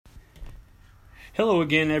Hello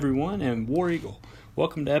again, everyone, and War Eagle.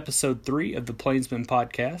 Welcome to episode 3 of the Plainsman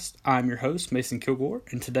Podcast. I'm your host, Mason Kilgore,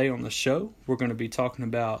 and today on the show, we're going to be talking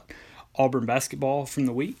about Auburn basketball from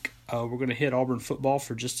the week. We're going to hit Auburn football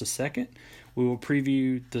for just a second. We will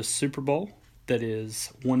preview the Super Bowl that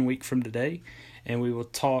is 1 week from today, and we will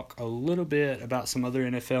talk a little bit about some other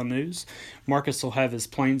NFL news. Marcus will have his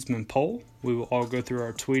Plainsman poll. We will all go through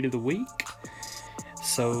our tweet of the week.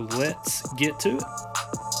 So let's get to it.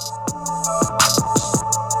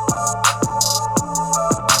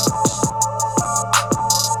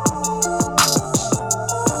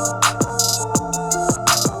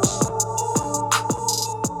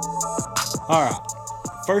 All right,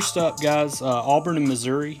 first up, guys, Auburn and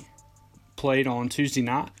Missouri played on Tuesday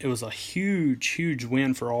night. It was a huge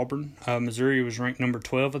win for Auburn. Missouri was ranked number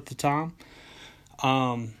 12 at the time.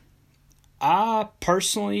 I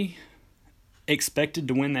personally expected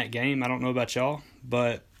to win that game. I don't know about y'all,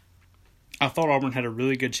 but I thought Auburn had a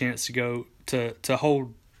really good chance to go to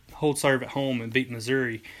hold serve at home and beat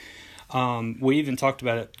Missouri. We even talked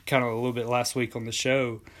about it kind of a little bit last week on the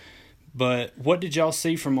show. But what did y'all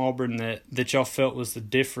see from Auburn that y'all felt was the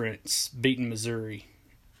difference beating Missouri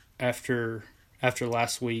after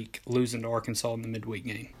last week losing to Arkansas in the midweek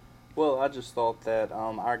game? Well, I just thought that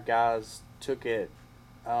our guys took it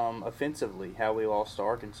offensively, how we lost to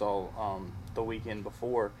Arkansas the weekend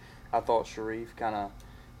before. I thought Sharif kind of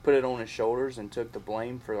put it on his shoulders and took the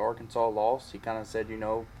blame for the Arkansas loss. He kind of said,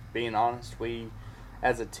 being honest, we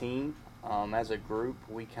as a team, as a group,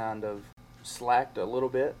 we kind of slacked a little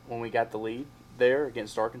bit when we got the lead there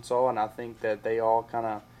against Arkansas, and I think that they all kind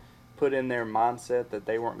of put in their mindset that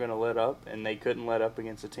they weren't going to let up, and they couldn't let up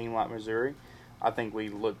against a team like Missouri. I think we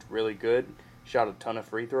looked really good, shot a ton of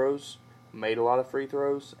free throws, made a lot of free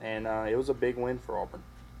throws, and it was a big win for Auburn.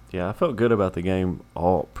 Yeah, I felt good about the game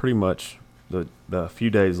pretty much the few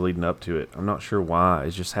days leading up to it. I'm not sure why.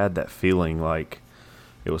 It just had that feeling like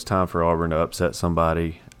it was time for Auburn to upset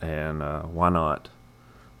somebody, and why not?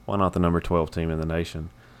 Why not the number 12 team in the nation?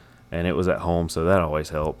 And it was at home, so that always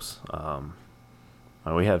helps.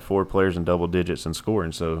 We had 4 players in double digits in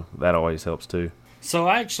scoring, so that always helps too. So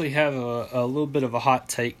I actually have a little bit of a hot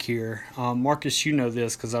take here. Marcus, you know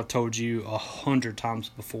this because I've told you 100 times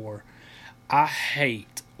before. I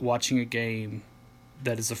hate watching a game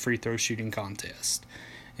that is a free throw shooting contest.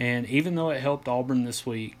 And even though it helped Auburn this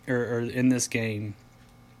week, or in this game,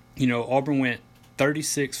 Auburn went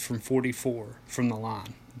 36 from 44 from the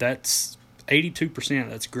line. That's 82%.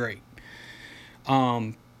 That's great.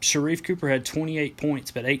 Sharif Cooper had 28 points,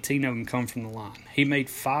 but 18 of them come from the line. He made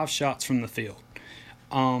 5 shots from the field.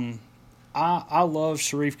 I love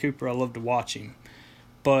Sharif Cooper. I love to watch him.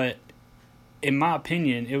 But in my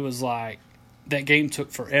opinion, it was like that game took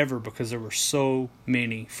forever because there were so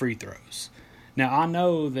many free throws. Now, I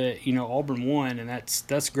know that, Auburn won, and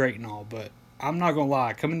that's great and all, but I'm not going to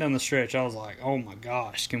lie. Coming down the stretch, I was like, oh, my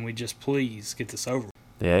gosh, can we just please get this over?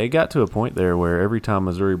 Yeah, it got to a point there where every time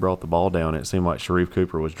Missouri brought the ball down, it seemed like Sharif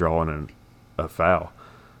Cooper was drawing a foul.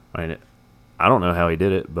 I don't know how he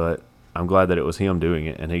did it, but I'm glad that it was him doing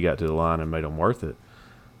it, and he got to the line and made them worth it.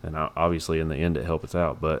 And obviously, in the end, it helped us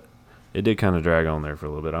out, but it did kind of drag on there for a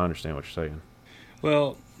little bit. I understand what you're saying.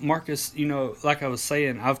 Well, Marcus, like I was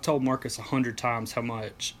saying, I've told Marcus 100 times how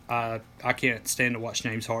much I can't stand to watch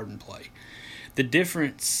James Harden play. The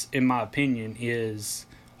difference, in my opinion, is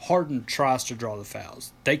Harden tries to draw the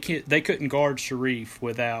fouls. They couldn't guard Sharif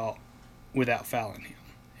without fouling him,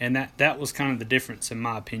 and that was kind of the difference in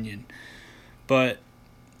my opinion. But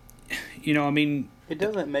it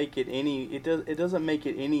doesn't make it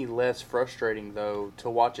any less frustrating though to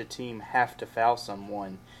watch a team have to foul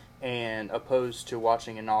someone, and opposed to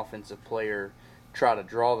watching an offensive player try to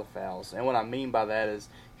draw the fouls. And what I mean by that is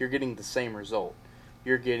you're getting the same result.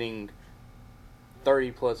 You're getting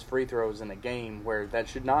 30-plus free throws in a game where that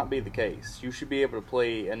should not be the case. You should be able to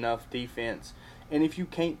play enough defense. And if you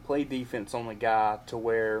can't play defense on the guy to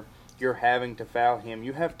where you're having to foul him,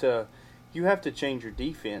 you have to change your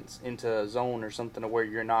defense into a zone or something to where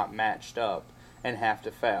you're not matched up and have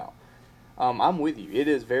to foul. I'm with you. It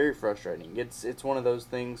is very frustrating. It's one of those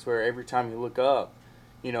things where every time you look up,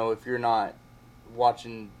 if you're not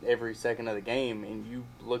watching every second of the game and you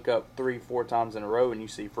look up 3-4 times in a row and you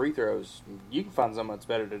see free throws, you can find something that's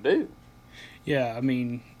better to do. Yeah,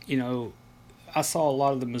 I saw a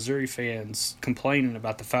lot of the Missouri fans complaining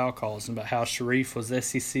about the foul calls and about how Sharif was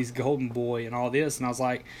SEC's golden boy and all this, and I was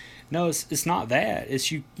like, no, it's not that.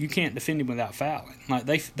 It's you can't defend him without fouling. Like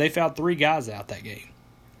they fouled 3 guys out that game,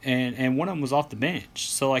 and one of them was off the bench.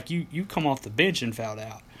 So like you come off the bench and fouled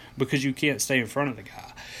out, because you can't stay in front of the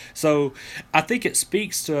guy. So I think it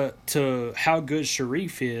speaks to how good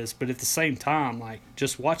Sharif is, but at the same time, like,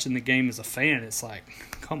 just watching the game as a fan, it's like,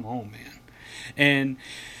 come on, man.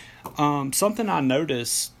 And something I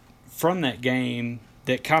noticed from that game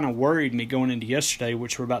that kind of worried me going into yesterday,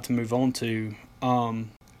 which we're about to move on to,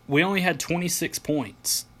 we only had 26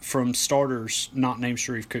 points from starters not named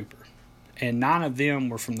Sharif Cooper, and 9 of them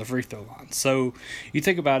were from the free throw line. So you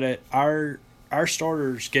think about it, our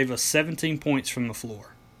starters gave us 17 points from the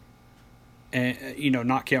floor, and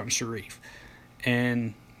not counting Sharif.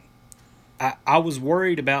 And I was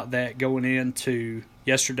worried about that going into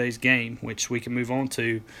yesterday's game, which we can move on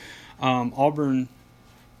to. Auburn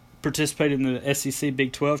participated in the SEC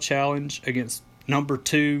Big 12 Challenge against number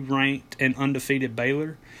 2 ranked and undefeated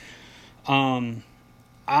Baylor.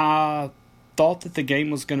 I thought that the game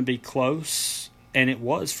was going to be close, and it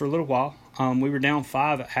was for a little while. We were down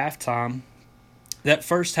 5 at halftime. That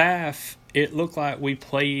first half, it looked like we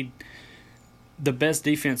played the best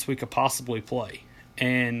defense we could possibly play,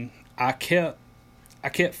 and I kept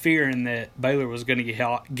fearing that Baylor was going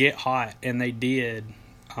to get hot, and they did.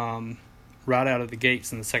 Right out of the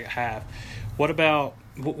gates in the second half. What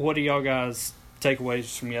do y'all guys'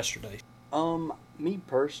 takeaways from yesterday? Me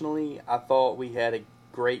personally, I thought we had a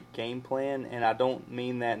great game plan, and I don't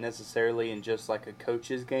mean that necessarily in just like a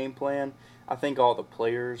coach's game plan. I think all the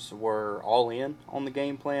players were all in on the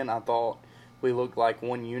game plan. I thought we looked like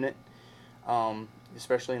one unit,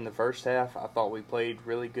 especially in the first half. I thought we played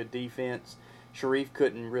really good defense. Sharif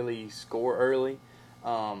couldn't really score early,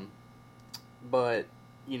 but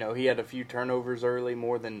he had a few turnovers early,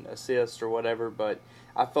 more than assists or whatever, but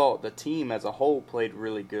I thought the team as a whole played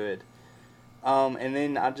really good. And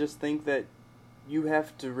then I just think that you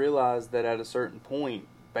have to realize that at a certain point,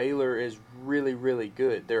 Baylor is really, really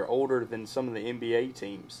good. They're older than some of the NBA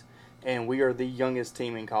teams, and we are the youngest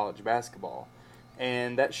team in college basketball.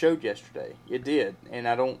 And that showed yesterday. It did. And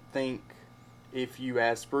I don't think if you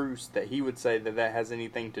ask Bruce that he would say that has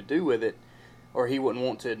anything to do with it, or he wouldn't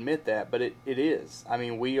want to admit that, but it is. I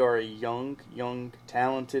mean, we are a young,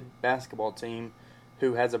 talented basketball team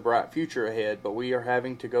who has a bright future ahead, but we are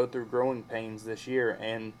having to go through growing pains this year.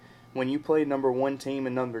 And when you play number 1 team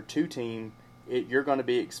and number 2 team, you're going to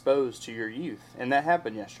be exposed to your youth. And that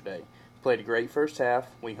happened yesterday. Played a great first half.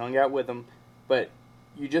 We hung out with them. But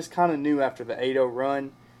you just kind of knew after the 8-0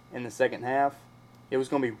 run in the second half, it was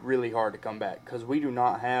going to be really hard to come back because we just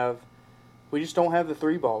don't have the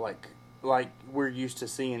 3-ball like we're used to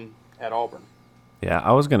seeing at Auburn. Yeah,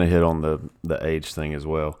 I was going to hit on the age thing as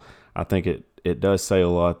well. I think it does say a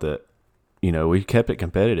lot that, we kept it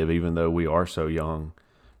competitive even though we are so young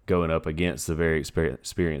going up against the very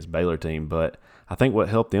experienced Baylor team. But I think what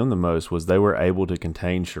helped them the most was they were able to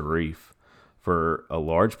contain Sharif for a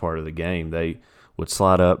large part of the game. They would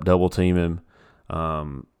slide up, double team him.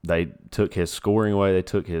 They took his scoring away. They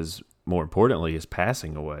took more importantly, his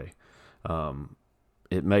passing away.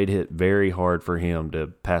 It made it very hard for him to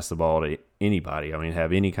pass the ball to anybody. I mean,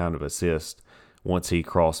 have any kind of assist once he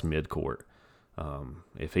crossed midcourt.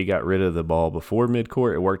 If he got rid of the ball before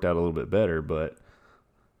midcourt, it worked out a little bit better, but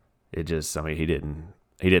it just, he didn't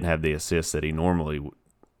have the assist that he normally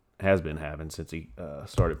has been having since he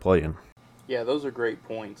started playing. Yeah, those are great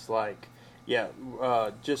points. It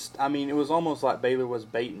was almost like Baylor was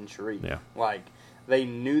baiting Sharif. Yeah. Like, they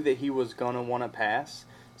knew that he was going to want to pass.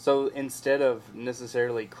 So instead of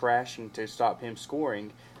necessarily crashing to stop him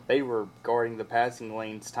scoring, they were guarding the passing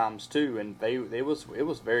lanes times 2, and it was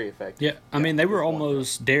very effective. Yeah, they were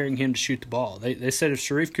almost daring him to shoot the ball. They said if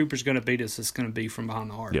Sharif Cooper's going to beat us, it's going to be from behind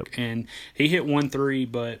the arc. Yep. And he hit 1 3,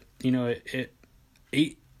 but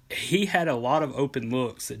he had a lot of open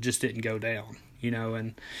looks that just didn't go down.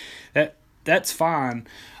 And that's fine.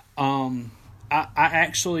 I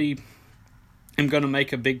actually am going to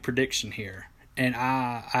make a big prediction here. And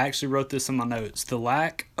I actually wrote this in my notes. The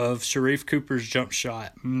lack of Sharif Cooper's jump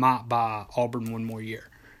shot might buy Auburn one more year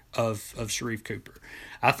of Sharif Cooper.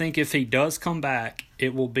 I think if he does come back,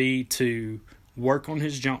 it will be to work on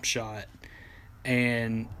his jump shot.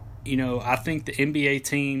 And, I think the NBA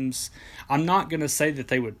teams, I'm not going to say that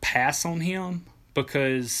they would pass on him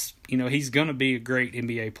because, he's going to be a great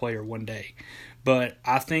NBA player one day. But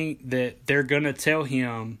I think that they're going to tell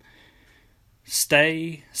him,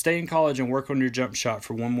 Stay in college and work on your jump shot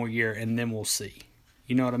for one more year, and then we'll see.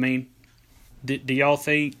 You know what I mean? Do y'all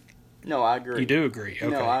think? No, I agree. You do agree? Okay.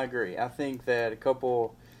 No, I agree. I think that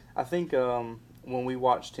when we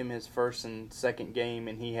watched him his first and second game,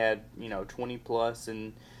 and he had 20 plus,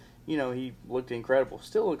 and he looked incredible.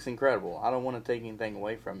 Still looks incredible. I don't want to take anything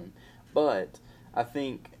away from him, but I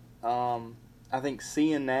think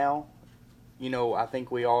seeing now, I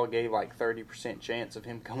think we all gave like 30% chance of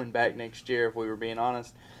him coming back next year, if we were being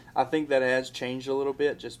honest. I think that has changed a little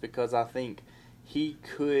bit, just because I think he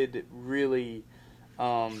could really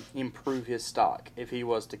improve his stock if he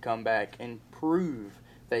was to come back and prove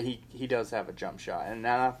that he does have a jump shot. And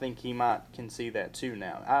I think he can see that too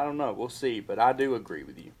now. I don't know. We'll see. But I do agree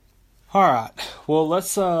with you. All right. Well,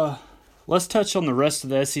 let's touch on the rest of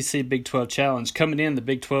the SEC Big 12 Challenge. Coming in, the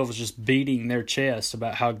Big 12 was just beating their chest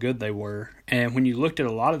about how good they were. And when you looked at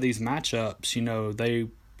a lot of these matchups, they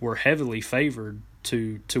were heavily favored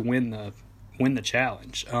to win the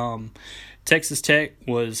challenge. Texas Tech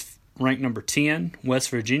was ranked number 10. West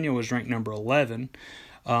Virginia was ranked number 11.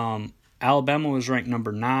 Alabama was ranked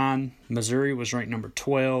number 9. Missouri was ranked number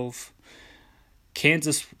 12.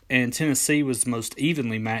 Kansas and Tennessee was the most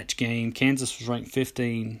evenly matched game. Kansas was ranked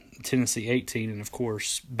 15, Tennessee 18, and of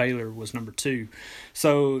course Baylor was number 2.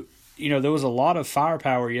 So, there was a lot of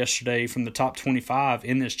firepower yesterday from the top 25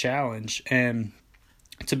 in this challenge. And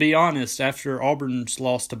to be honest, after Auburn's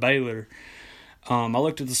loss to Baylor, I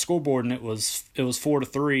looked at the scoreboard and it was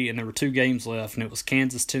 4-3, and there were 2 games left, and it was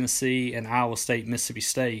Kansas, Tennessee, and Iowa State, Mississippi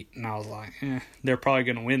State, and I was like, they're probably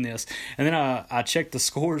going to win this. And then I checked the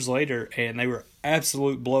scores later, and they were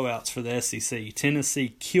absolute blowouts for the SEC.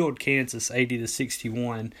 Tennessee killed Kansas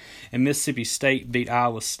 80-61, and Mississippi State beat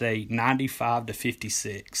Iowa State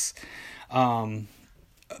 95-56.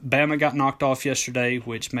 Bama got knocked off yesterday,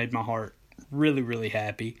 which made my heart really, really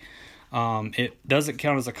happy. It doesn't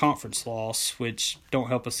count as a conference loss, which don't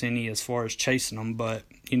help us any as far as chasing them, but,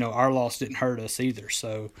 our loss didn't hurt us either.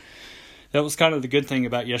 So that was kind of the good thing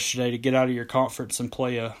about yesterday, to get out of your conference and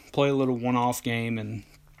play a little one-off game. And,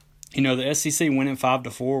 the SEC winning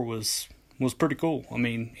 5-4 was pretty cool. I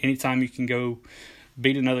mean, anytime you can go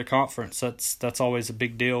beat another conference, that's always a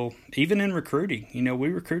big deal. Even in recruiting, we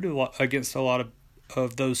recruited against a lot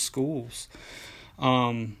of those schools.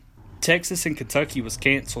 Texas and Kentucky was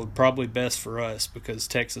canceled, probably best for us, because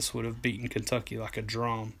Texas would have beaten Kentucky like a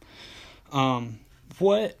drum.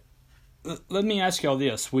 Let me ask y'all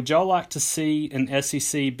this. Would y'all like to see an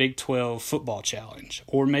SEC Big 12 football challenge,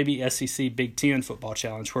 or maybe SEC Big 10 football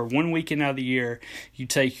challenge, where one weekend out of the year you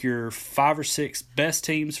take your 5 or 6 best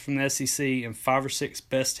teams from the SEC and 5 or 6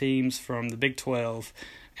 best teams from the Big 12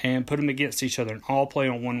 and put them against each other and all play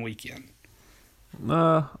on one weekend?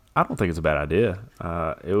 I don't think it's a bad idea.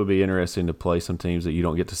 It would be interesting to play some teams that you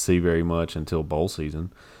don't get to see very much until bowl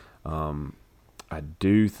season. I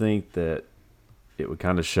do think that it would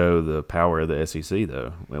kind of show the power of the SEC,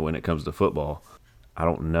 though, when it comes to football. I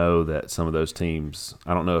don't know that some of those teams,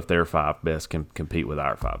 I don't know if their 5 best can compete with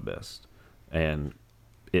our 5 best and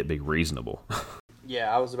it be reasonable.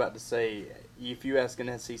 Yeah, I was about to say, if you ask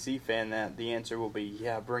an SEC fan that, the answer will be,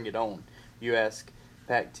 yeah, bring it on. You ask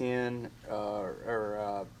Pac-10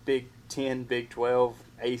 or Big 10, Big 12,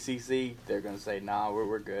 ACC, they're going to say, nah,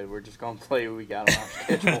 we're good. We're just going to play what we got on our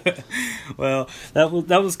schedule. Well, that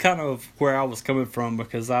was kind of where I was coming from,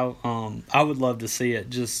 because I would love to see it,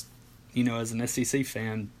 just, as an SEC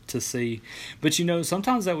fan, to see. But,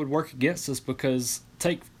 sometimes that would work against us, because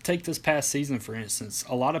take this past season, for instance.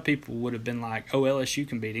 A lot of people would have been like, oh, LSU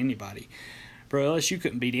can beat anybody. Bro, LSU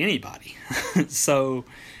couldn't beat anybody. So,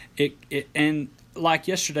 and like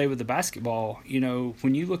yesterday with the basketball,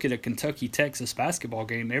 when you look at a Kentucky-Texas basketball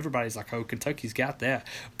game, everybody's like, oh, Kentucky's got that.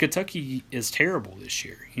 Kentucky is terrible this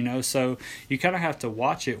year, so you kind of have to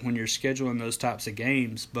watch it when you're scheduling those types of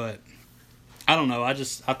games. But I don't know. I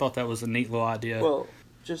thought that was a neat little idea. Well,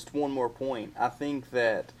 just one more point. I think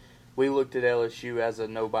that we looked at LSU as a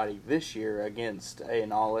nobody this year against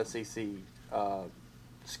an all-SEC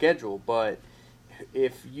schedule, but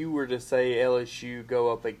if you were to say LSU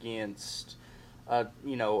go up against a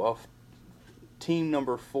team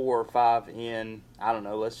number 4 or 5 in, I don't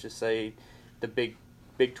know, let's just say the Big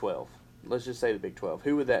 12. Let's just say the Big 12.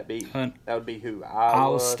 Who would that be? That would be who?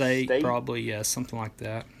 Iowa State, probably, yeah, something like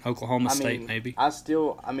that. Oklahoma State, maybe. I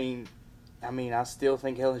still think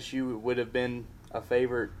LSU would have been a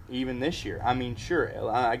favorite even this year. I mean, sure,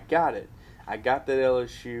 I got it. I got that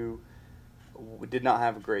LSU did not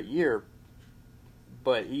have a great year,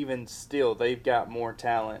 but even still, they've got more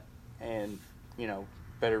talent and,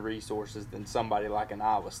 better resources than somebody like an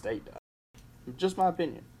Iowa State does. Just my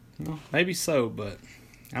opinion. Well, maybe so, but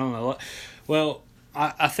I don't know. Well,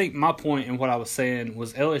 I think my point in what I was saying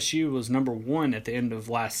was LSU was number 1 at the end of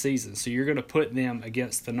last season, so you're going to put them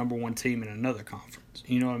against the number 1 team in another conference.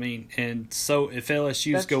 You know what I mean? And so if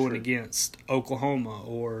LSU is going against Oklahoma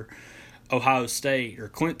or Ohio State or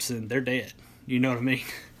Clemson, they're dead. You know what I mean?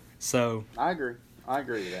 So I agree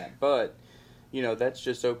with that. But, that's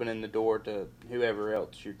just opening the door to whoever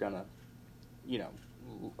else you're going to,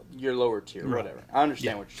 your lower tier, Right. whatever. I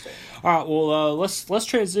understand what you're saying. All right, well, let's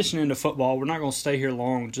transition into football. We're not going to stay here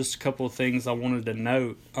long. Just a couple of things I wanted to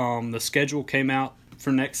note. The schedule came out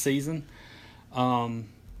for next season.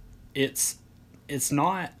 It's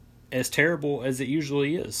not as terrible as it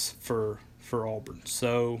usually is for Auburn.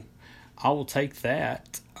 So I will take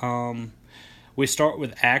that. We start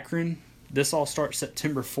with Akron. This all starts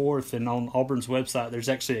September 4th, and on Auburn's website, there's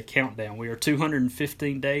actually a countdown. We are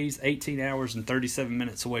 215 days, 18 hours, and 37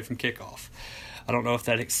 minutes away from kickoff. I don't know if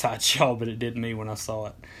that excites y'all, but it did me when I saw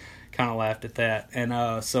it. Kind of laughed at that.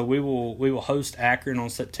 And so we will host Akron on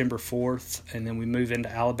September 4th, and then we move into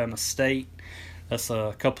Alabama State. That's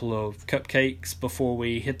a couple of cupcakes before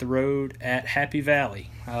we hit the road at Happy Valley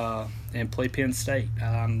and play Penn State.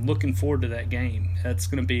 I'm looking forward to that game. That's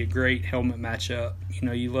going to be a great helmet matchup. You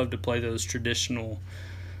know, you love to play those traditional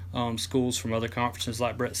schools from other conferences,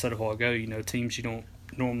 like Brett said a while ago, you know, teams you don't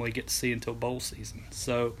normally get to see until bowl season.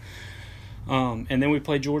 So, and then we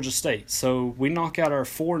play Georgia State. So we knock out our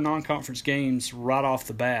 4 non-conference games right off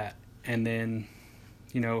the bat, and then,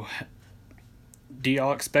 you know, do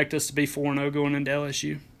y'all expect us to be 4-0 going into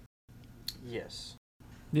LSU? Yes.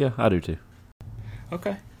 Yeah, I do too.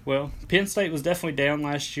 Okay. Well, Penn State was definitely down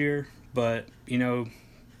last year, but, you know,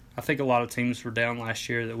 I think a lot of teams were down last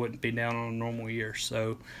year that wouldn't be down on a normal year.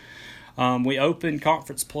 So we opened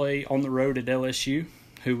conference play on the road at LSU,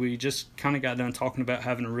 who we just kind of got done talking about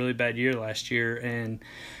having a really bad year last year. And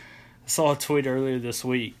I saw a tweet earlier this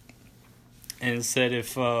week, and it said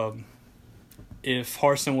if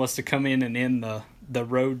Harsin was to come in and end the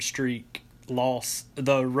road loss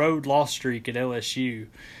streak at LSU,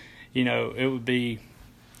 you know, it would be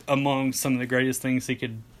among some of the greatest things he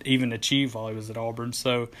could even achieve while he was at Auburn.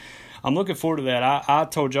 So I'm looking forward to that. I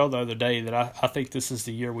told y'all the other day that I think this is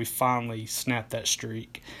the year we finally snap that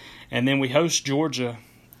streak. And then we host Georgia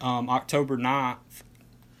October 9th.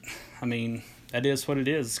 I mean, that is what it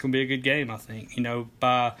is. It's going to be a good game, I think. You know,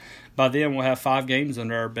 by then we'll have 5 games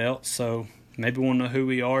under our belt, so maybe we'll know who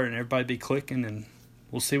we are and everybody be clicking, and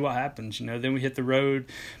we'll see what happens. You know, then we hit the road,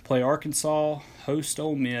 play Arkansas, host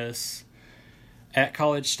Ole Miss at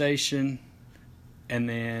College Station, and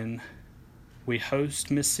then we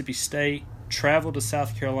host Mississippi State, travel to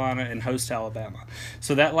South Carolina, and host Alabama.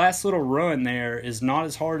 So that last little run there is not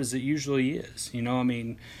as hard as it usually is. You know, I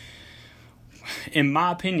mean, in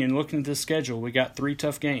my opinion, looking at this schedule, we got 3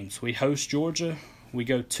 tough games. We host Georgia, we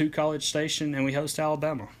go to College Station, and we host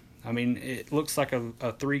Alabama. I mean, it looks like a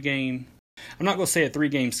 3-game – I'm not going to say a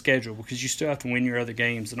 3-game schedule because you still have to win your other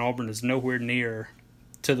games, and Auburn is nowhere near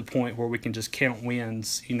to the point where we can just count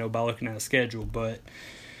wins, you know, by looking at a schedule. But,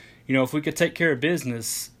 you know, if we could take care of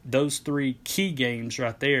business, those 3 key games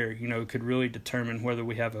right there, you know, could really determine whether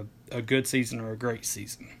we have a good season or a great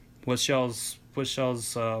season. What's y'all's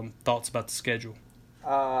thoughts about the schedule?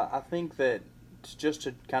 I think that just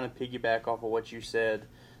to kind of piggyback off of what you said,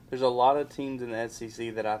 there's a lot of teams in the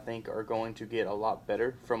SEC that I think are going to get a lot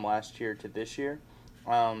better from last year to this year.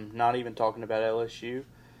 Not even talking about LSU.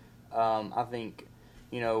 I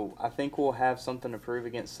think we'll have something to prove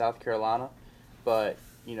against South Carolina, but,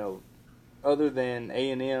 you know, other than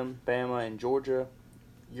A&M, Bama, and Georgia,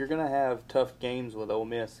 you're going to have tough games with Ole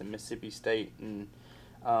Miss and Mississippi State, and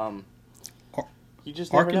you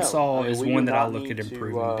just never Arkansas know. I mean, is one that I look at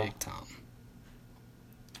improving big time.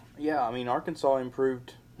 Yeah, I mean, Arkansas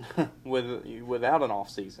improved without an off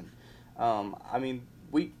season. I mean,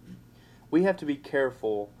 we have to be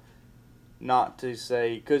careful not to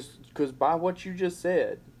say because by what you just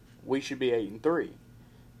said, we should be 8-3,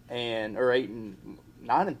 or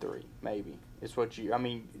 9-3 maybe. It's what you. I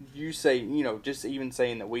mean, you say, you know, just even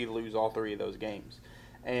saying that we lose all 3 of those games,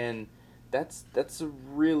 and that's a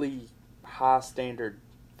really high standard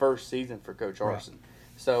first season for Coach Harsin. Right.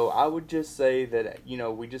 So I would just say that, you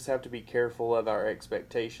know, we just have to be careful of our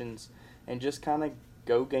expectations and just kind of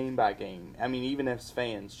go game by game. I mean, even as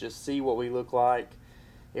fans, just see what we look like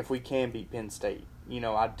if we can beat Penn State. You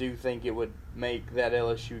know, I do think it would make that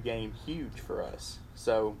LSU game huge for us.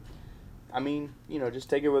 So, I mean, you know, just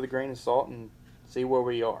take it with a grain of salt and see where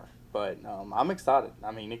we are. But I'm excited.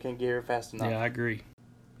 I mean, it can't get here fast enough. Yeah, I agree.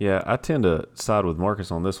 Yeah, I tend to side with Marcus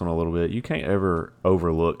on this one a little bit. You can't ever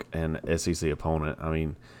overlook an SEC opponent. I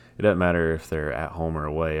mean, it doesn't matter if they're at home or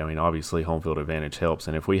away. I mean, obviously home field advantage helps.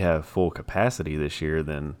 And if we have full capacity this year,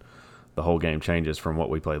 then the whole game changes from what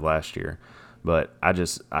we played last year. But I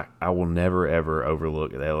will never, ever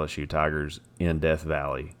overlook the LSU Tigers in Death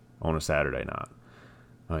Valley on a Saturday night.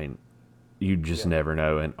 I mean, you just never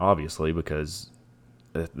know. And obviously because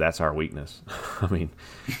that's our weakness. I mean,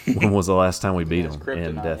 when was the last time we beat them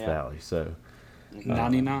in Death Valley? So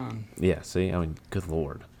 99. Yeah, see, I mean, good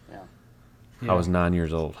Lord. Yeah. I was 9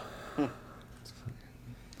 years old.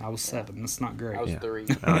 I was 7. That's not great. I was 3.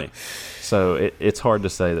 I mean, so it's hard to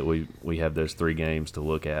say that we have those 3 games to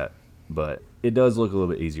look at, but it does look a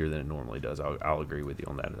little bit easier than it normally does. I'll agree with you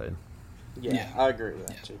on that, Ed. Yeah, I agree with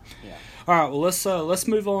that too. Yeah. All right, well let's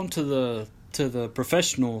move on to the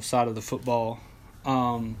professional side of the football.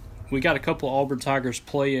 We got a couple of Auburn Tigers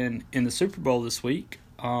playing in the Super Bowl this week.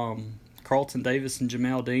 Carlton Davis and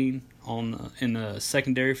Jamel Dean in the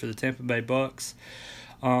secondary for the Tampa Bay Bucks.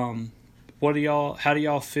 How do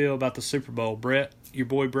y'all feel about the Super Bowl? Brett, your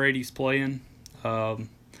boy Brady's playing.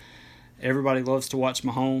 Everybody loves to watch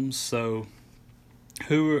Mahomes, so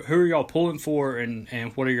who are y'all pulling for, and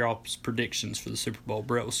what are y'all's predictions for the Super Bowl?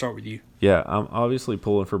 Brett, we'll start with you. Yeah, I'm obviously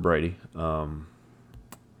pulling for Brady. This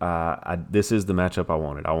is the matchup I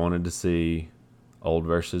wanted. I wanted to see old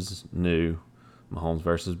versus new, Mahomes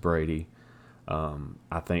versus Brady.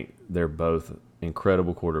 I think they're both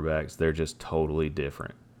incredible quarterbacks. They're just totally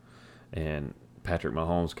different. And Patrick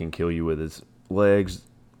Mahomes can kill you with his legs.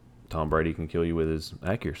 Tom Brady can kill you with his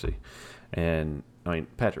accuracy. And, I mean,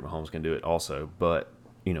 Patrick Mahomes can do it also, but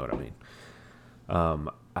you know what I mean.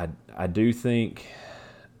 I do think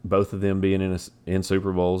both of them being in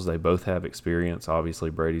Super Bowls, they both have experience. Obviously,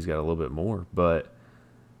 Brady's got a little bit more, but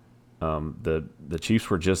the Chiefs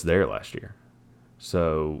were just there last year.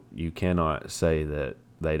 So you cannot say that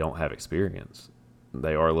they don't have experience.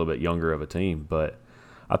 They are a little bit younger of a team, but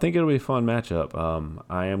I think it'll be a fun matchup.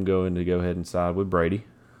 I am going to go ahead and side with Brady.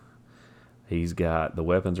 He's got the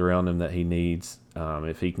weapons around him that he needs.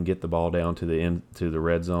 If he can get the ball down to the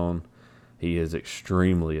red zone, he is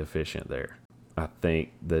extremely efficient there. I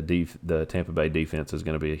think the Tampa Bay defense is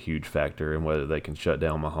going to be a huge factor in whether they can shut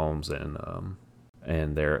down Mahomes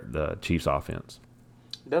and the Chiefs offense.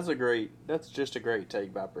 That's just a great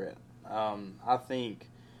take by Brett. I think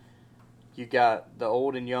you got the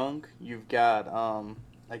old and young. You've got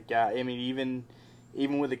a guy. I mean,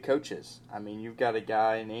 even with the coaches. I mean, you've got a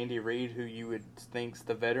guy in Andy Reid who you would think's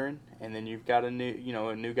the veteran, and then you've got a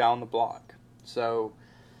new guy on the block. So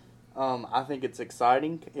I think it's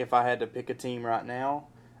exciting. If I had to pick a team right now,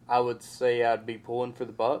 I would say I'd be pulling for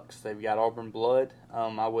the Bucks. They've got Auburn blood.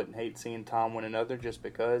 I wouldn't hate seeing Tom win another just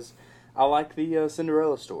because I like the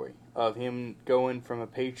Cinderella story of him going from a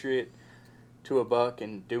Patriot to a Buck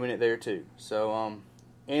and doing it there too. So,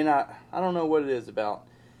 and I don't know what it is about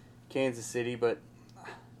Kansas City, but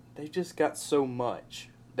they just got so much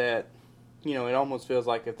that, it almost feels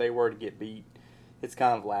like if they were to get beat, it's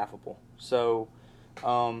kind of laughable. So,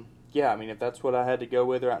 yeah, I mean, if that's what I had to go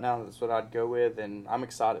with right now, that's what I'd go with, and I'm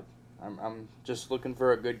excited. I'm just looking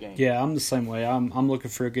for a good game. Yeah, I'm the same way. I'm looking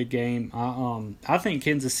for a good game. I think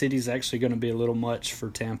Kansas City's actually going to be a little much for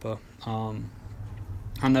Tampa. I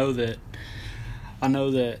know that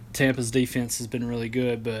Tampa's defense has been really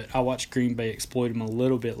good, but I watched Green Bay exploit them a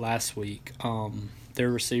little bit last week. Their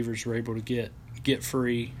receivers were able to get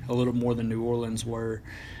free a little more than New Orleans were,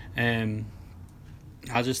 and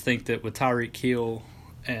I just think that with Tyreek Hill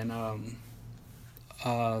and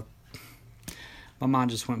my mind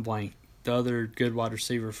just went blank. The other good wide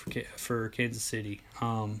receiver for Kansas City.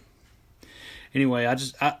 Anyway,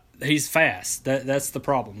 he's fast. That's the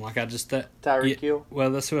problem. Tyreek Hill.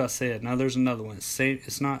 Well, that's who I said. No, there's another one.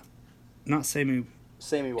 It's not Sammy.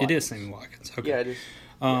 Sammy Watkins. It is Sammy Watkins. Okay. Yeah, it is.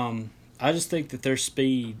 I just think that their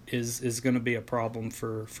speed is going to be a problem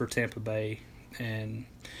for Tampa Bay, and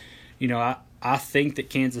I think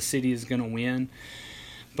that Kansas City is going to win.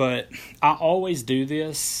 But I always do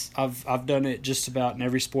this. I've done it just about in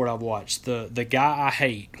every sport I've watched. The guy I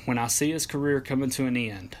hate, when I see his career coming to an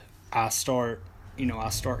end, I start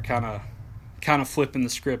kind of flipping the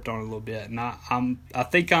script on it a little bit, and I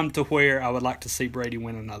think I'm to where I would like to see Brady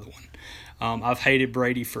win another one. I've hated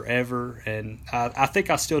Brady forever, and I think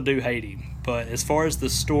I still do hate him. But as far as the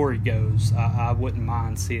story goes, I wouldn't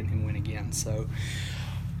mind seeing him win again. So.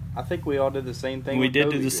 I think we all did the same thing. We with did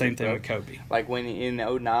Kobe do the same thing with Kobe. Like when in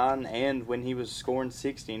 2009 and when he was scoring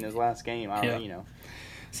 60 in his last game.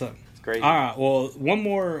 So it's crazy. All right. Well, one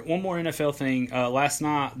more NFL thing. Last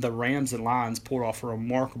night, the Rams and Lions pulled off a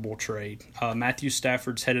remarkable trade. Matthew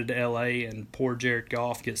Stafford's headed to L.A. and poor Jared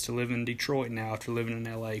Goff gets to live in Detroit now after living in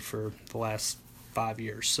L.A. for the last 5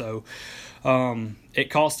 years. So it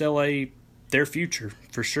cost L.A. their future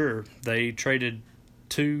for sure. They traded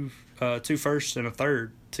two firsts and a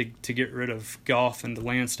third to get rid of Goff and to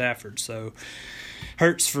land Stafford. So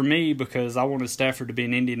hurts for me because I wanted Stafford to be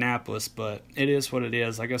in Indianapolis, but it is what it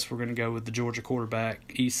is. I guess we're going to go with the Georgia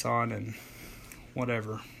quarterback, Eason, and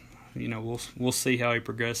whatever. We'll see how he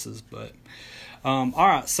progresses. But all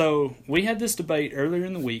right, so we had this debate earlier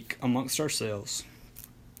in the week amongst ourselves,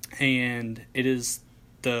 and it is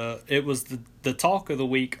it was the talk of the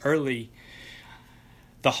week early.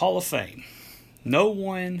 The Hall of Fame. No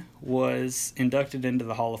one was inducted into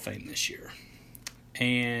the Hall of Fame this year.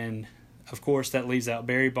 And, of course, that leaves out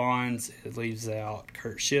Barry Bonds, it leaves out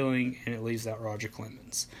Curt Schilling, and it leaves out Roger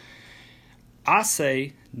Clemens. I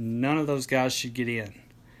say none of those guys should get in.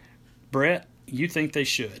 Brett, you think they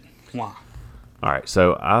should. Why? All right,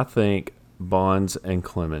 so I think Bonds and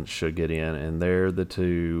Clemens should get in, and they're the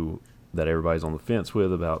two that everybody's on the fence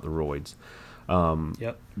with about the roids.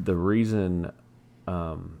 Yep. The reason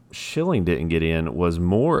Schilling didn't get in was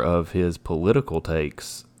more of his political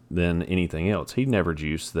takes than anything else. He never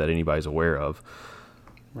juiced that anybody's aware of.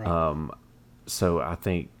 Right. So I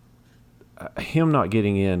think him not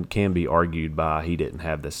getting in can be argued by he didn't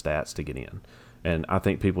have the stats to get in. And I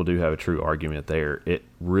think people do have a true argument there. It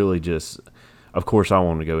really just, of course I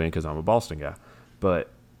want to go in because I'm a Boston guy. But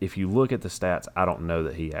if you look at the stats, I don't know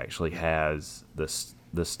that he actually has the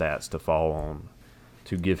stats to fall on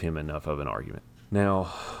to give him enough of an argument.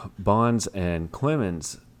 Now, Bonds and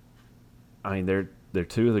Clemens, I mean, they're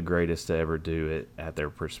two of the greatest to ever do it at their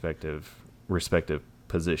respective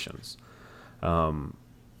positions.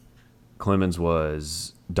 Clemens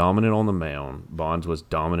was dominant on the mound. Bonds was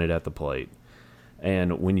dominant at the plate.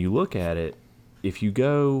 And when you look at it, if you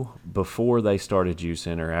go before they started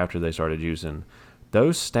juicing or after they started juicing,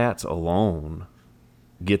 those stats alone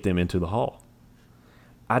get them into the Hall.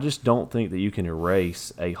 I just don't think that you can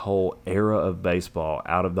erase a whole era of baseball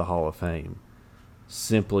out of the Hall of Fame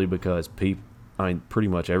simply because pretty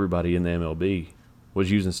much everybody in the MLB was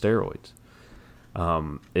using steroids.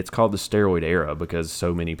 It's called the steroid era because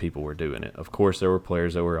so many people were doing it. Of course, there were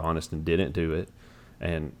players that were honest and didn't do it,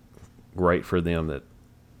 and great for them that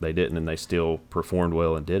they didn't and they still performed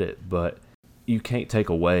well and did it. But you can't take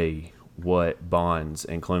away what Bonds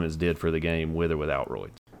and Clemens did for the game with or without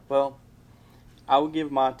roids. Well, I will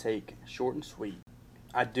give my take short and sweet.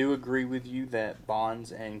 I do agree with you that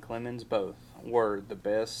Bonds and Clemens both were the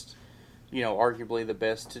best, arguably the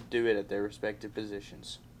best to do it at their respective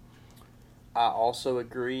positions. I also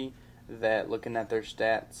agree that looking at their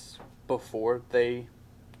stats before they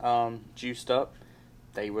juiced up,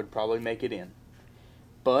 they would probably make it in.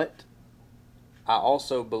 But I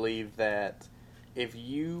also believe that if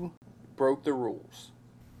you broke the rules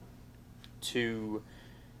to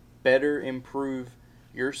better improve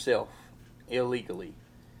yourself illegally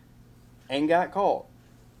and got caught,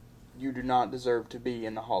 you do not deserve to be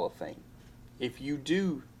in the Hall of Fame.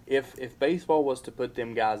 If baseball was to put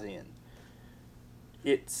them guys in,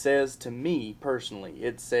 it says to me personally,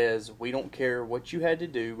 it says we don't care what you had to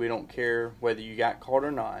do, we don't care whether you got caught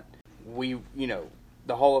or not.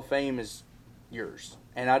 The Hall of Fame is yours.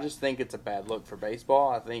 And I just think it's a bad look for baseball.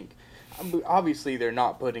 I think obviously they're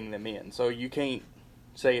not putting them in, so you can't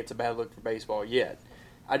say it's a bad look for baseball yet.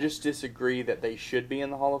 I just disagree that they should be in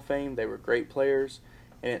the Hall of Fame. They were great players,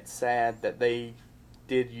 and it's sad that they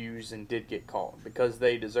did use and did get caught because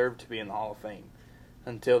they deserve to be in the Hall of Fame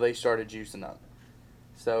until they started juicing up.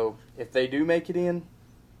 So if they do make it in,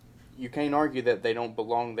 you can't argue that they don't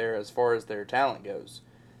belong there as far as their talent goes.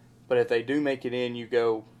 But if they do make it in, you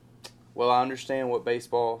go, well, I understand what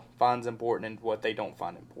baseball finds important and what they don't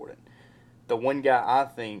find important. The one guy I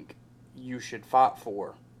think you should fight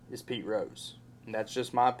for is Pete Rose. And that's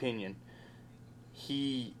just my opinion.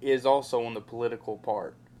 He is also on the political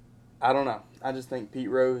part. I don't know. I just think Pete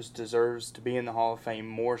Rose deserves to be in the Hall of Fame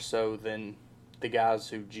more so than the guys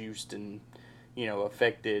who juiced and,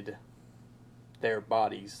 affected their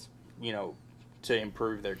bodies, to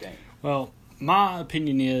improve their game. Well, my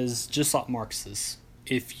opinion is just like Marcus's.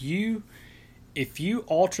 If you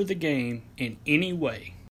alter the game in any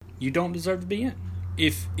way, you don't deserve to be in.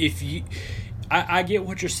 I get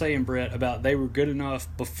what you're saying, Brett, about they were good enough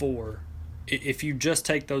before. If you just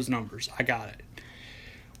take those numbers, I got it.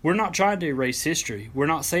 We're not trying to erase history. We're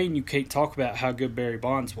not saying you can't talk about how good Barry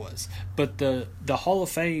Bonds was. But the Hall of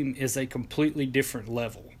Fame is a completely different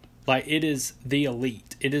level. Like, it is the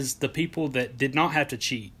elite. It is the people that did not have to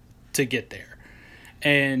cheat to get there.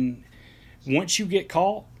 And once you get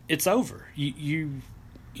caught, it's over.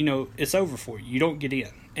 It's over for you. You don't get in.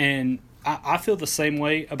 And I feel the same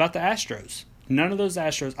way about the Astros. None of those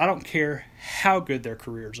Astros, I don't care how good their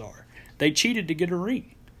careers are. They cheated to get a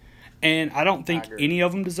ring. And I don't think any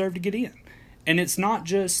of them deserve to get in. And it's not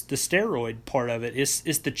just the steroid part of it. It's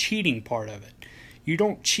the cheating part of it. You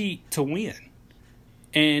don't cheat to win.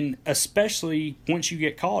 And especially once you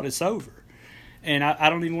get caught, it's over. And I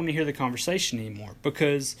don't even want to hear the conversation anymore.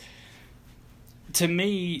 Because to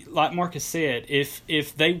me, like Marcus said,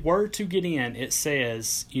 if they were to get in, it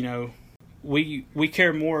says, we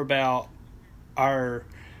care more about our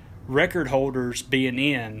record holders being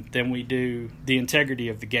in than we do the integrity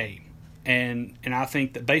of the game. And I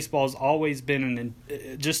think that baseball has always been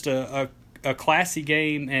just a classy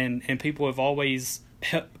game, and people have always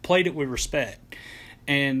played it with respect.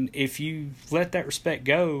 And if you let that respect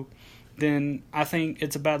go, then I think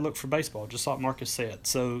it's a bad look for baseball, just like Marcus said.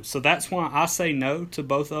 So that's why I say no to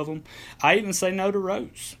both of them. I even say no to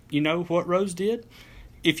Rose. You know what Rose did?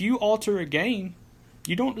 If you alter a game,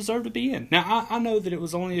 you don't deserve to be in. Now, I know that it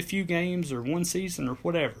was only a few games or one season or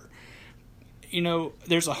whatever. You know,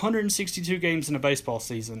 there's 162 games in a baseball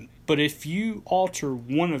season, but if you alter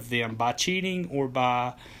one of them by cheating or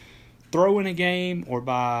by throwing a game or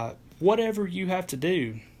by whatever you have to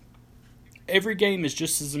do, every game is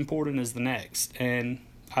just as important as the next, and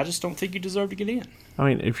I just don't think you deserve to get in. I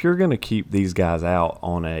mean, if you're going to keep these guys out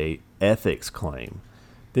on a ethics claim,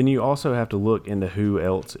 then you also have to look into who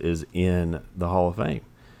else is in the Hall of Fame.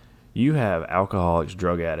 You have alcoholics,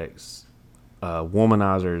 drug addicts,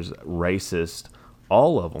 womanizers, racists,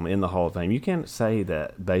 all of them in the Hall of Fame. You can't say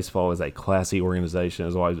that baseball is a classy organization,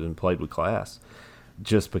 has always been played with class,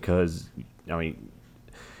 just because, I mean,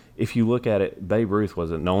 if you look at it, Babe Ruth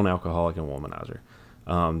was a known alcoholic and womanizer.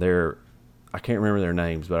 I can't remember their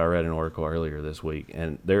names, but I read an article earlier this week,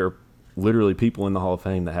 and there are literally people in the Hall of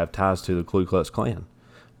Fame that have ties to the Ku Klux Klan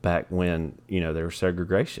back when, there was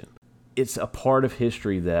segregation. It's a part of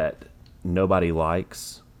history that nobody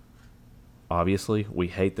likes. Obviously, we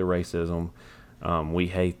hate the racism. We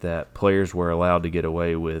hate that players were allowed to get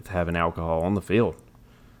away with having alcohol on the field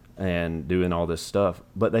and doing all this stuff,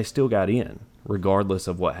 but they still got in, regardless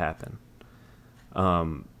of what happened.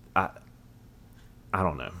 I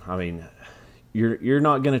don't know. I mean, you're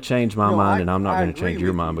not going to change my mind, and I'm not going to change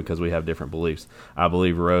your mind because we have different beliefs. I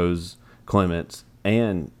believe Rose, Clemens,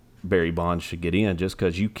 and Barry Bonds should get in, just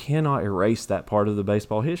because you cannot erase that part of the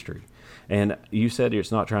baseball history. And you said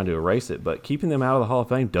it's not trying to erase it, but keeping them out of the Hall of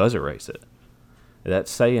Fame does erase it.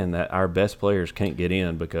 That's saying that our best players can't get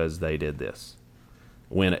in because they did this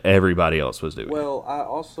when everybody else was doing it. Well, I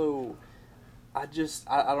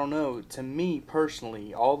don't know. To me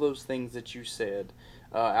personally, all those things that you said,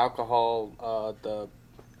 alcohol, the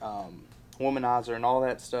womanizer, and all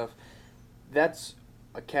that stuff, that's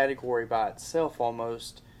a category by itself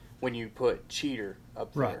almost when you put cheater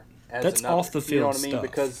up there. Right. As that's another, off the field you know what I mean? stuff.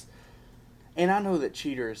 Because, and I know that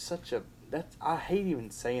cheater is such a, I hate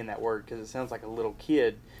even saying that word because it sounds like a little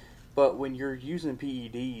kid, but when you're using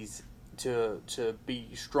PEDs to be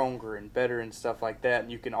stronger and better and stuff like that,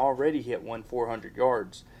 and you can already hit 400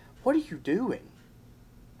 yards, what are you doing?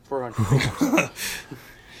 400 yards.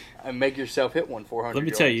 And make yourself hit 400 yards. Let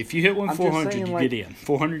me tell you, if you hit 400, saying, you like, get in.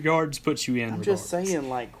 400 yards puts you in. I'm regardless. just saying,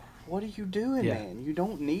 like, what are you doing, Yeah. man? You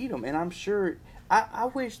don't need them. And I'm sure, I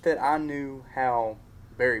wish that I knew how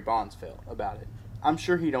Barry Bonds felt about it. I'm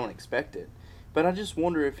sure he don't expect it. But I just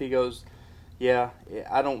wonder if he goes, yeah,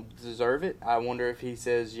 I don't deserve it. I wonder if he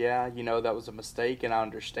says, yeah, that was a mistake and I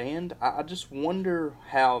understand. I just wonder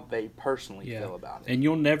how they personally feel about it. And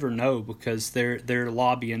you'll never know because they're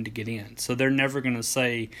lobbying to get in. So they're never going to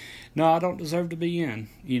say, no, I don't deserve to be in,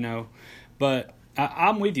 But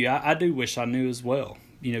I'm with you. I do wish I knew as well,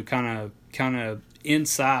 kind of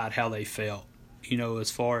inside how they felt,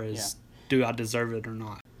 as far as do I deserve it or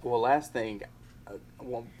not. Well, last thing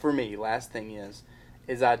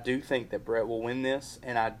is I do think that Brett will win this,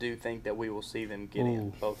 and I do think that we will see them get in,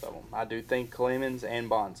 both of them. I do think Clemens and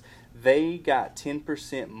Bonds. They got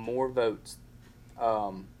 10% more votes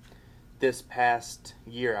this past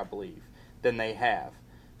year, I believe, than they have.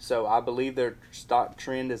 So I believe their stock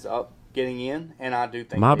trend is up getting in, and I do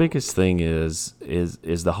think my biggest thing is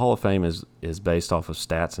the Hall of Fame is based off of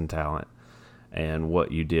stats and talent and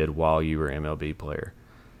what you did while you were an MLB player.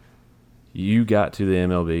 You got to the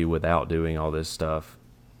MLB without doing all this stuff.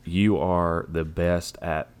 You are the best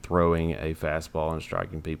at throwing a fastball and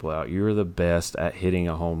striking people out. You're the best at hitting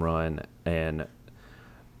a home run and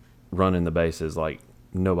running the bases like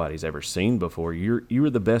nobody's ever seen before. You were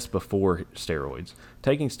the best before steroids.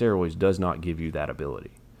 Taking steroids does not give you that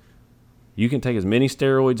ability. You can take as many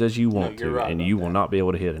steroids as you want to, and you will not be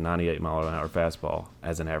able to hit a 98-mile-an-hour fastball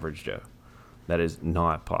as an average Joe. That is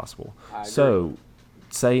not possible. So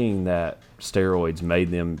saying that steroids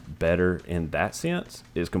made them better in that sense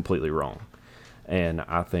is completely wrong. And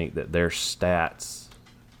I think that their stats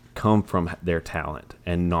come from their talent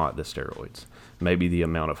and not the steroids. Maybe the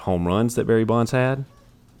amount of home runs that Barry Bonds had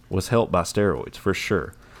was helped by steroids, for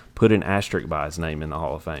sure. Put an asterisk by his name in the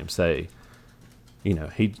Hall of Fame. Say,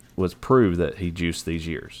 he was proved that he juiced these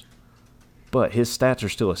years. But his stats are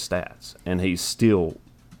still his stats, and he's still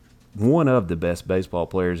one of the best baseball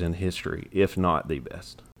players in history, if not the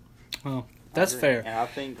best. Well, That's fair. And I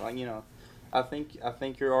think I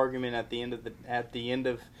think your argument at the end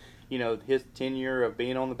of his tenure of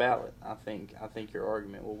being on the ballot, I think your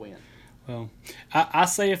argument will win. Well, I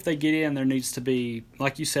say if they get in, there needs to be,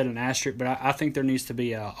 like you said, an asterisk, but I think there needs to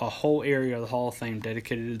be a whole area of the Hall of Fame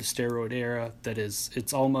dedicated to the steroid era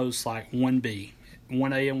it's almost like 1B,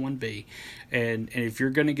 1A and 1B. And if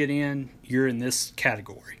you're going to get in, you're in this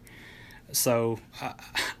category. So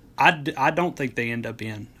I don't think they end up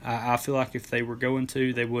in. I feel like if they were going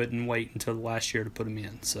to, they wouldn't wait until the last year to put them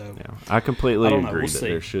in. So yeah, I completely agree that see.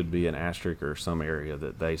 There should be an asterisk or some area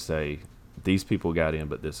that they say these people got in,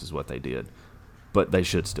 but this is what they did. But they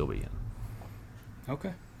should still be in.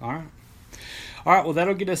 Okay. All right. Well,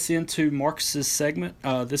 that'll get us into Marcus's segment.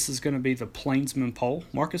 This is going to be the Plainsman Poll.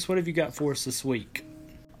 Marcus, what have you got for us this week?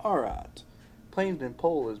 All right. Plainsman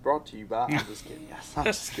Poll is brought to you by... I'm just kidding. Yes, I'm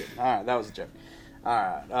just kidding. All right, that was a joke. All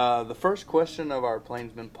right. The first question of our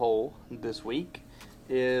Plainsman Poll this week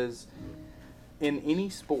is, in any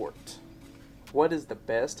sport, what is the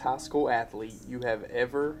best high school athlete you have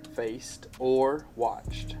ever faced or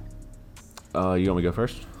watched? You want me to go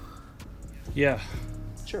first? Yeah.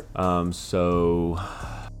 Sure. So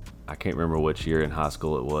I can't remember which year in high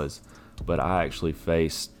school it was, but I actually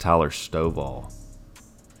faced Tyler Stovall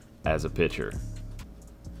as a pitcher.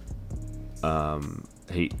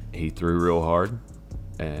 He threw real hard,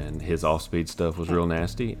 and his off-speed stuff was real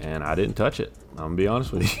nasty, and I didn't touch it. I'm going to be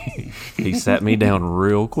honest with you. He sat me down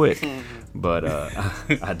real quick. But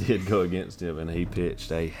I did go against him, and he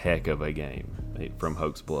pitched a heck of a game from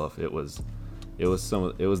Hoax Bluff. It was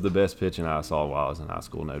the best pitching I saw while I was in high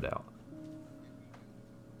school, no doubt.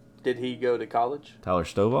 Did he go to college? Tyler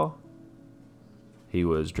Stovall? He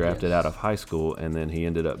was drafted out of high school, and then he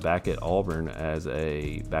ended up back at Auburn as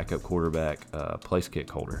a backup quarterback, place kick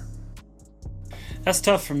holder. That's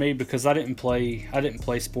tough for me because I didn't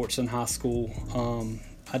play sports in high school.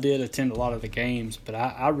 I did attend a lot of the games, but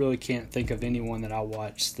I really can't think of anyone that I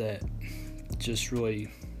watched that just really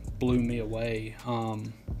blew me away.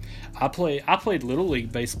 I played Little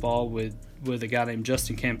League baseball with a guy named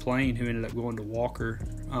Justin Camplain who ended up going to Walker.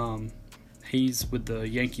 He's with the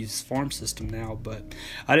Yankees farm system now, but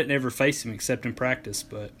I didn't ever face him except in practice.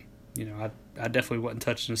 But I definitely wasn't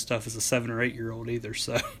touching his stuff as a 7 or 8 year old either.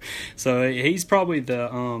 So he's probably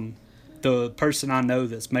the person I know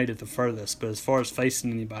that's made it the furthest. But as far as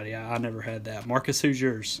facing anybody, I never had that. Marcus, who's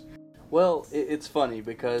yours? Well, it's funny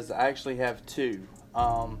because I actually have two.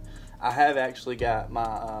 I have actually got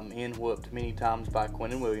my end whooped many times by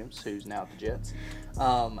Quentin Williams, who's now at the Jets.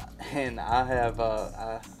 And I have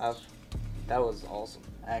that was awesome,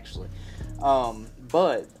 actually.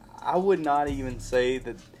 But I would not even say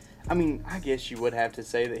that. I mean, I guess you would have to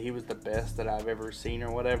say that he was the best that I've ever seen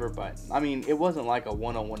or whatever. But I mean, it wasn't like a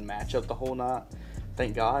one-on-one matchup the whole night,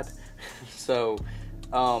 thank God. So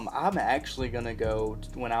I'm actually gonna go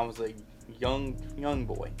when I was a young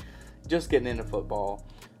boy, just getting into football.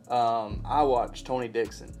 I watched Tony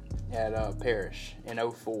Dixon at Parrish in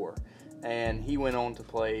 2004, and he went on to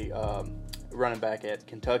play running back at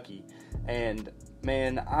Kentucky. And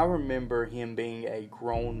man, I remember him being a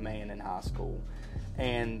grown man in high school.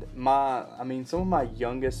 And some of my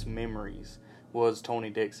youngest memories was Tony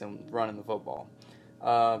Dixon running the football.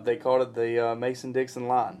 They called it the Mason-Dixon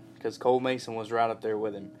line because Cole Mason was right up there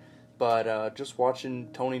with him. But just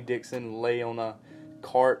watching Tony Dixon lay on a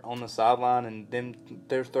cart on the sideline, and then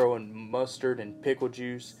they're throwing mustard and pickle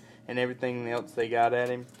juice and everything else they got at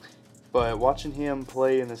him. But watching him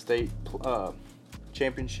play in the state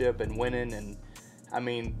championship and winning, and I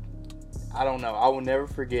mean, I don't know. I will never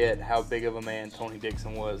forget how big of a man Tony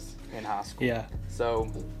Dixon was in high school. Yeah. So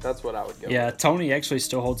that's what I would go with. Tony actually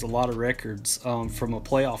still holds a lot of records from a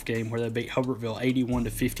playoff game where they beat Hubertville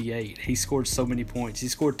 81-58. He scored so many points. He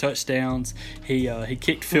scored touchdowns. He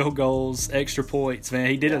kicked field goals, extra points. Man,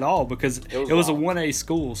 he did it all because it was a 1A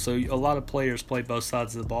school, so a lot of players played both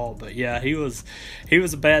sides of the ball. But yeah, he was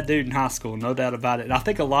a bad dude in high school, no doubt about it. And I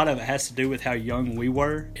think a lot of it has to do with how young we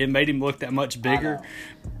were. It made him look that much bigger.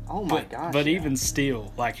 Oh my gosh! But even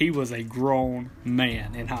still, like, he was a grown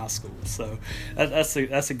man in high school. So that's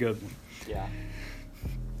a good one. Yeah.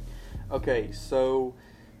 Okay, so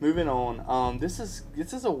moving on. This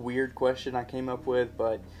is a weird question I came up with,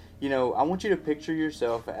 but I want you to picture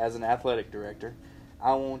yourself as an athletic director.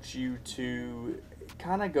 I want you to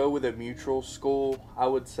kind of go with a mutual school. I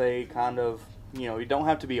would say kind of, you don't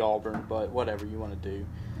have to be Auburn, but whatever you want to do.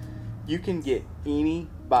 You can get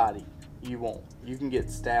anybody you want. You can get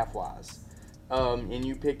staff-wise. And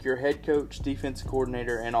you pick your head coach, defensive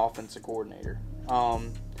coordinator, and offensive coordinator.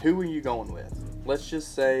 Who are you going with? Let's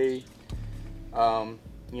just say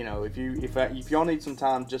if y'all need some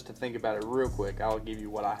time just to think about it real quick, I'll give you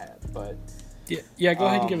what I had. But yeah, go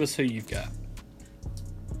ahead and give us who you've got.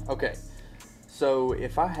 Okay, so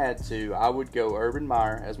if I had to, I would go Urban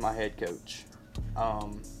Meyer as my head coach.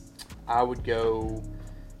 I would go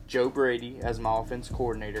Joe Brady as my offense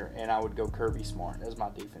coordinator, and I would go Kirby Smart as my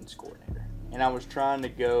defense coordinator. And I was trying to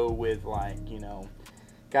go with,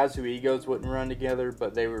 guys whose egos wouldn't run together,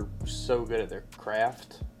 but they were so good at their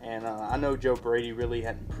craft. And I know Joe Brady really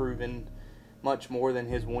hadn't proven much more than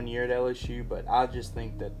his 1 year at LSU, but I just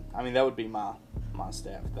think that would be my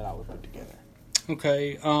staff that I would put together.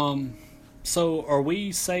 Okay, so are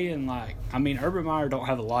we saying, Urban Meyer don't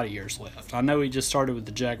have a lot of years left. I know he just started with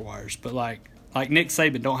the Jaguars, but like Nick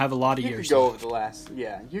Saban don't have a lot of years left.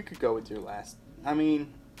 You could go with your last.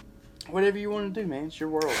 Whatever you want to do, man. It's your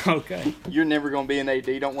world. Okay. You're never going to be an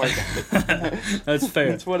AD. Don't worry about it. That's fair.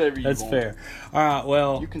 It's whatever you want. That's fair. All right,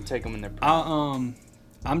 well. You can take them in their prime.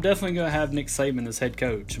 I'm definitely going to have Nick Saban as head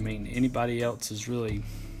coach. Anybody else is really,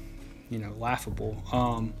 laughable.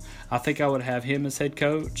 I think I would have him as head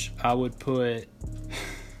coach. I would put...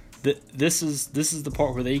 This is the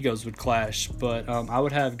part where the egos would clash, but I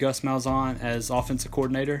would have Gus Malzahn as offensive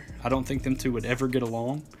coordinator. I don't think them two would ever get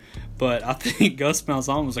along, but I think Gus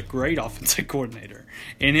Malzahn was a great offensive coordinator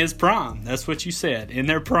in his prime. That's what you said, in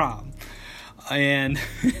their prime. And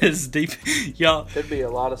his deep, y'all. There'd be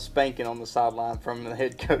a lot of spanking on the sideline from the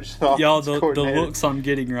head coach. Y'all, the looks I'm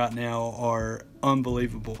getting right now are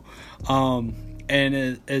unbelievable.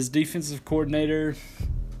 And as defensive coordinator,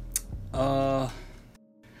 I'm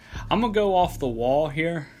going to go off the wall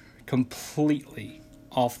here, completely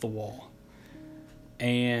off the wall.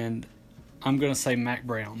 And I'm going to say Mack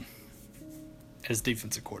Brown as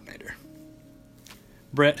defensive coordinator.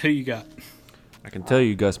 Brett, who you got? I can tell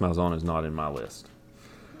you Gus Malzahn is not in my list.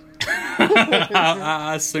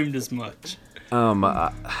 I assumed as much. Can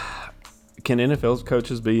NFL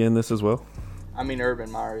coaches be in this as well? Urban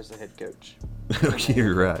Meyer is the head coach.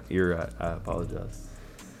 You're right. I apologize.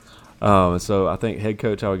 So I think head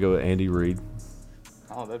coach, I would go with Andy Reid.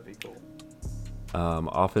 Oh, that'd be cool.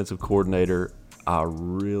 Offensive coordinator, I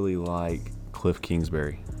really like Cliff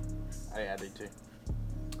Kingsbury. Hey, I do too.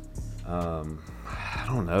 I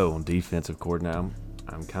don't know. On defensive coordinator,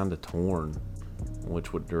 I'm kind of torn on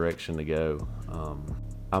which direction to go.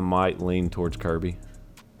 I might lean towards Kirby,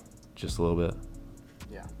 just a little bit.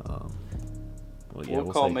 Yeah.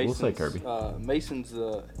 We'll say Kirby. Mason's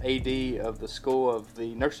the AD of the school of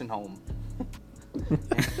the nursing home.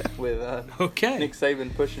 With Nick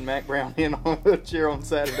Saban pushing Mack Brown in on a wheelchair on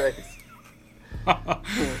Saturdays. All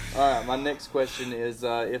right, my next question is,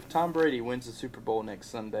 if Tom Brady wins the Super Bowl next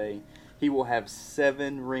Sunday, he will have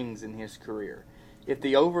 7 rings in his career. If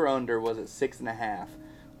the over-under was at 6.5,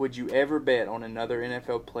 would you ever bet on another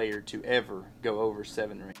NFL player to ever go over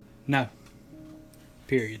 7 rings? No.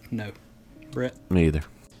 Period. No. Brett? Me either.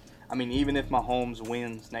 Even if Mahomes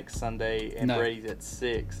wins next Sunday and Brady's at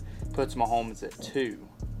 6, puts Mahomes at 2.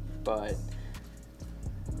 But,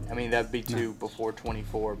 that'd be 2 before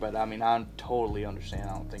 24. But, I totally understand.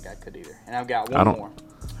 I don't think I could either. And I've got one more.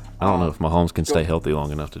 I don't know if Mahomes can stay healthy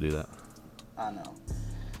long enough to do that. I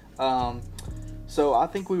know. So I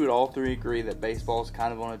think we would all three agree that baseball is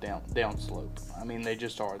kind of on a down slope. They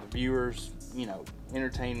just are. The viewers,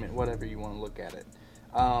 entertainment, whatever you want to look at it.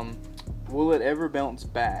 Will it ever bounce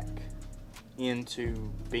back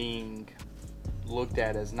into being looked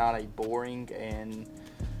at as not a boring and,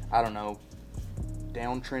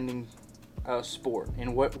 downtrending sport?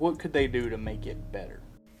 And what could they do to make it better?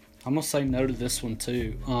 I'm going to say no to this one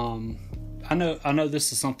too. I know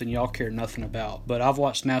this is something y'all care nothing about, but I've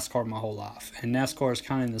watched NASCAR my whole life, and NASCAR is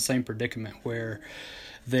kind of in the same predicament where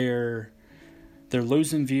they're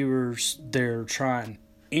losing viewers. They're trying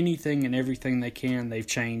anything and everything they can. They've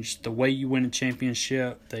changed the way you win a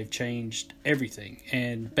championship. They've changed everything.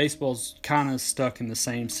 And baseball's kind of stuck in the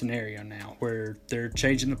same scenario now where they're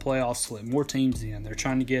changing the playoffs to let more teams in. They're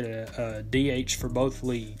trying to get a DH for both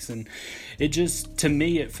leagues. And it just, to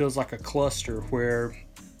me, it feels like a cluster where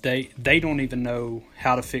they don't even know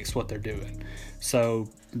how to fix what they're doing. So,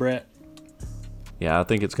 Brett? Yeah, I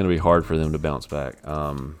think it's going to be hard for them to bounce back.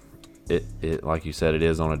 It like you said, it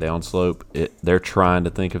is on a downslope. They're trying to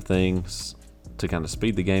think of things to kind of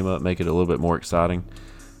speed the game up, make it a little bit more exciting.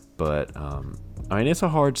 But it's a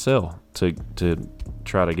hard sell to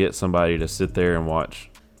try to get somebody to sit there and watch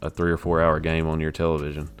a 3 or 4 hour game on your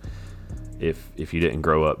television if you didn't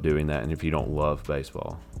grow up doing that and if you don't love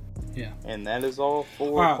baseball. Yeah. And that is all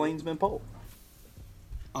for Plainsman Poll.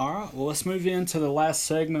 All right. Well, let's move into the last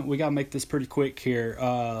segment. We got to make this pretty quick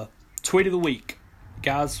here. Tweet of the week.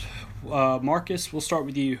 Guys, Marcus, we'll start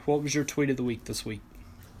with you. What was your tweet of the week this week?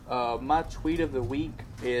 My tweet of the week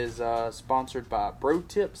is sponsored by Bro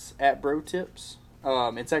Tips at Bro Tips.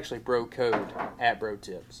 It's actually Bro Code at Bro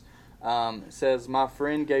Tips. It says, my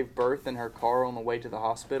friend gave birth in her car on the way to the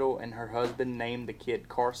hospital, and her husband named the kid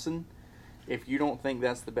Carson. If you don't think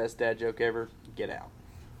that's the best dad joke ever, get out.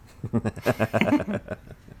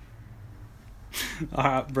 All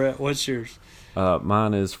right, Brett, what's yours?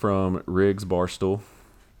 Mine is from Riggs Barstool.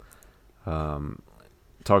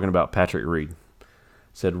 Talking about Patrick Reed.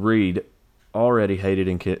 Said Reed already hated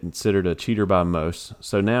and considered a cheater by most,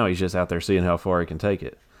 so now he's just out there seeing how far he can take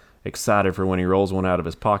it. Excited for when he rolls one out of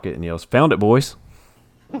his pocket and yells, "Found it, boys!"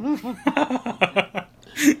 and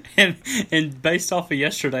based off of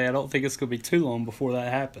yesterday, I don't think it's going to be too long before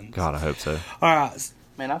that happens. God, I hope so. All right.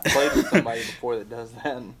 Man, I've played with somebody before that does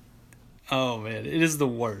that. Oh, man, it is the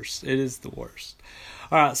worst. It is the worst.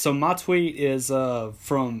 All right, so my tweet is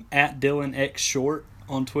from @DylanXShort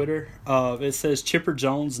on Twitter. It says, Chipper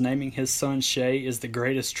Jones naming his son Shea is the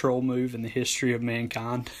greatest troll move in the history of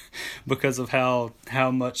mankind because of how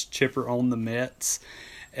much Chipper owned the Mets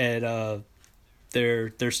and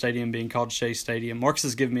their stadium being called Shea Stadium. Marcus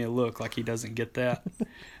is giving me a look like he doesn't get that.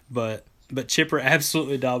 But Chipper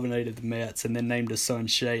absolutely dominated the Mets and then named his son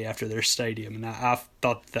Shea after their stadium, and I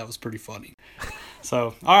thought that was pretty funny.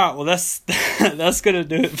 So, all right, well, that's going to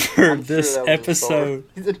do it for this episode.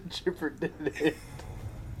 He said Chipper did it.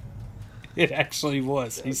 It actually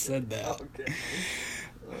was. He said that. Okay.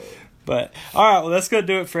 But, all right, well, that's going to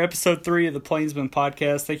do it for episode 3 of the Plainsman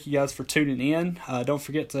Podcast. Thank you guys for tuning in. Don't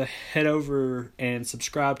forget to head over and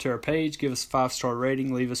subscribe to our page. Give us a 5-star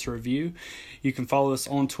rating. Leave us a review. You can follow us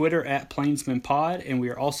on Twitter @PlainsmanPod, and we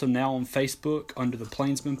are also now on Facebook under the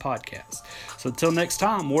Plainsman Podcast. So until next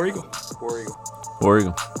time, War Eagle. War Eagle. War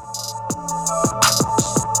Eagle.